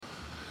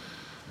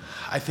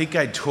I think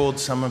I told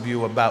some of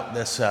you about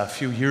this a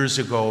few years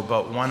ago,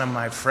 but one of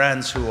my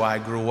friends who I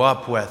grew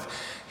up with,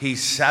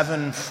 he's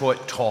 7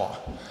 foot tall,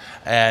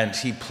 and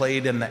he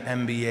played in the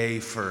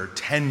NBA for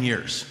 10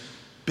 years.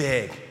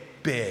 Big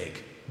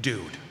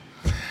dude.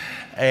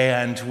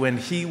 And when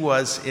he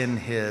was in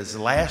his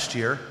last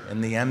year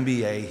in the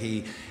NBA,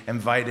 he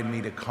invited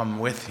me to come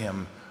with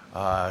him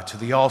to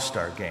the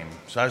All-Star game.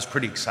 So I was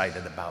pretty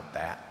excited about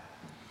that.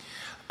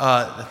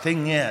 The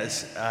thing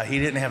is, he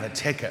didn't have a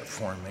ticket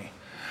for me.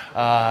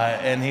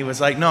 And he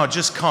was like, no,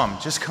 just come.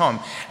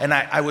 And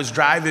I was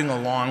driving a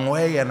long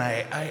way, and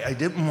I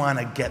didn't want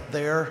to get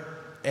there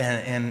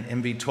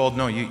and be told,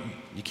 no, you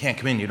can't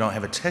come in, you don't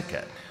have a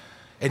ticket.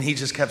 And he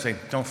just kept saying,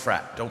 don't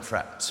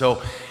fret.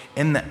 So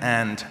in the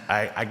end,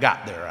 I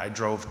got there. I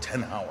drove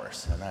 10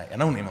 hours, and I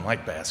don't even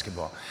like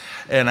basketball.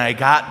 And I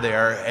got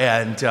there,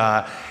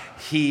 and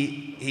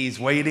he's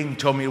waiting,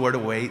 told me where to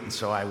wait, and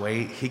so I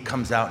wait. He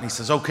comes out, and he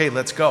says, okay,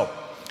 let's go.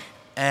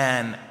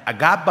 And I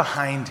got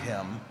behind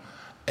him.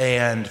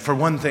 And for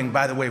one thing,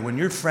 by the way, when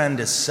your friend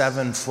is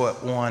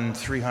 7'1",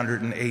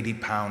 380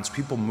 pounds,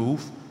 people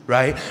move,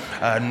 right?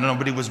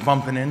 Nobody was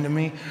bumping into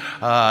me.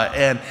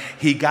 And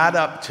he got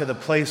up to the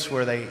place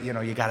where they,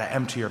 you got to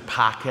empty your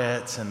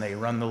pockets, and they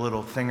run the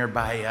little thinger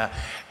by you.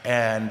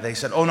 And they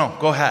said, oh, no,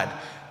 go ahead.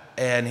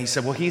 And he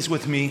said, well, he's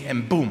with me.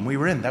 And boom, we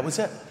were in. That was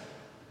it.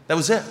 I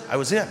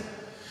was in.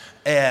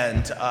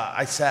 And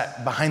I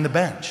sat behind the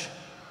bench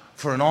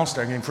for an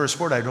All-Star game, for a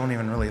sport I don't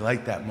even really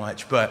like that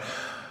much, but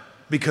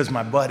because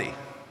my buddy,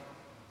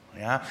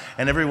 yeah?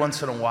 And every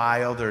once in a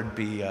while there'd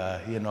be,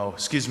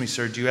 excuse me,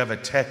 sir, do you have a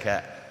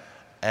ticket?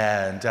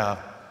 And,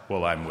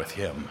 well, I'm with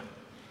him.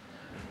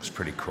 It's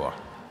pretty cool.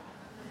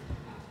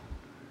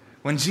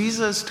 When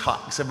Jesus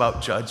talks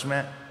about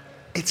judgment,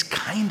 it's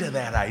kind of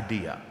that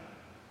idea,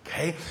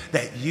 okay?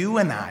 That you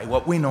and I,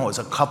 what we know is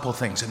a couple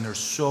things, and they're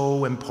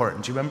so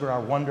important. Do you remember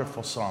our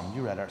wonderful psalm?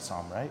 You read our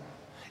psalm, right?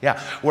 Yeah.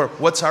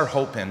 What's our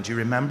hope in? Do you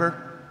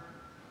remember?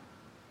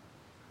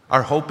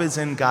 Our hope is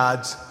in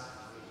God's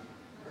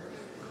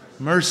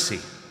mercy,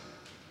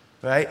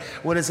 right?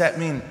 What does that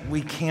mean?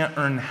 We can't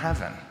earn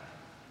heaven.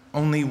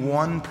 Only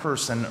one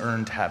person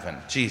earned heaven,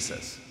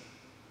 Jesus.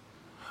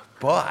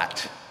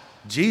 But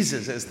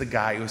Jesus is the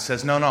guy who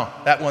says, no,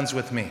 that one's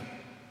with me.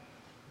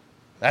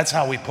 That's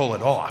how we pull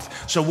it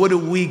off. So what do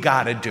we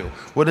got to do?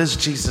 What does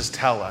Jesus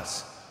tell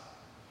us?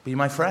 Be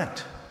my friend.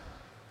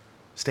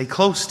 Stay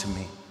close to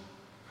me.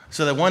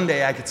 So that one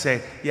day I could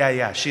say,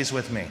 yeah, she's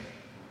with me.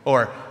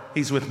 Or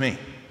he's with me.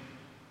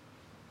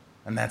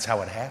 And that's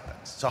how it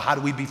happens. So how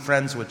do we be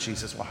friends with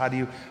Jesus? Well,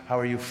 how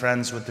are you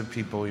friends with the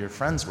people you're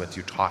friends with?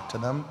 You talk to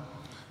them.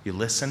 You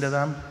listen to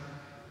them.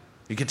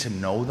 You get to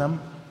know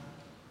them.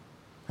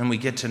 And we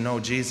get to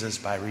know Jesus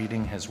by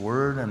reading his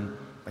word and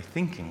by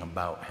thinking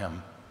about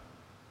him.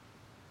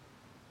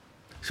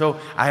 So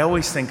I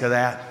always think of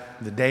that.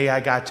 The day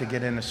I got to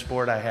get into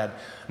sport I had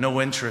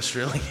no interest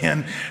really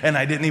in, and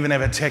I didn't even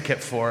have a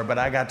ticket for, but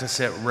I got to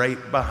sit right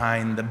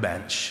behind the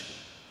bench.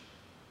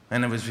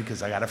 And it was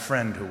because I got a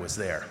friend who was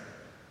there.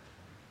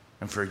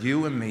 And for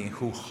you and me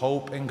who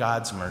hope in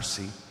God's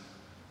mercy,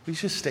 we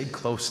just stay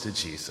close to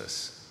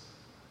Jesus.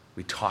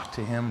 We talk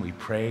to him, we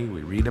pray,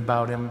 we read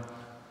about him,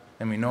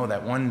 and we know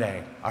that one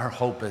day our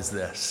hope is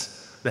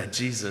this, that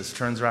Jesus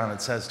turns around and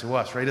says to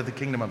us, right at the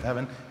kingdom of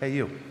heaven, hey,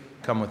 you,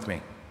 come with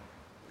me.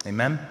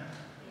 Amen?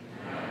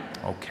 Amen.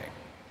 Okay.